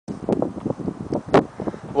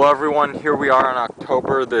Hello everyone, here we are on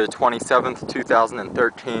October the 27th,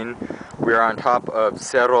 2013. We are on top of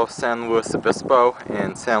Cerro San Luis Obispo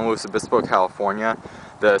in San Luis Obispo, California,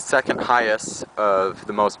 the second highest of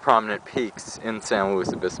the most prominent peaks in San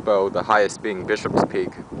Luis Obispo, the highest being Bishop's Peak,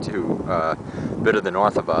 to a bit of the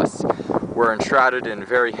north of us. We're enshrouded in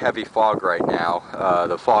very heavy fog right now.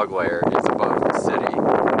 The fog layer is above the city,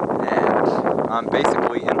 and I'm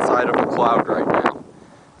basically inside of a cloud right now.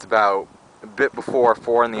 It's about a bit before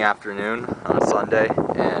 4 in the afternoon on a Sunday,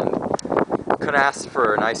 and couldn't ask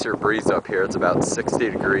for a nicer breeze up here. It's about 60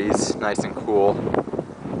 degrees, nice and cool,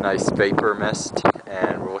 nice vapor mist,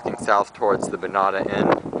 and we're looking south towards the Bonata Inn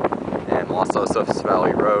and Los Osos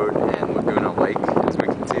Valley Road and Laguna Lake, as we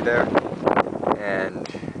can see there. And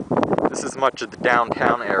this is much of the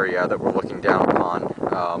downtown area that we're looking down upon,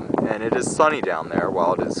 and it is sunny down there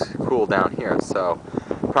while it is cool down here, so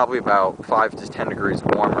probably about 5 to 10 degrees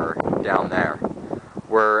warmer down there.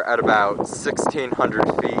 We're at about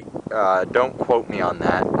 1,600 feet. Don't quote me on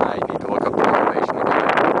that. I need to look up the elevation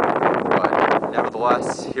again. But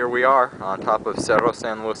nevertheless, here we are on top of Cerro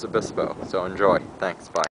San Luis Obispo. So enjoy. Thanks. Bye.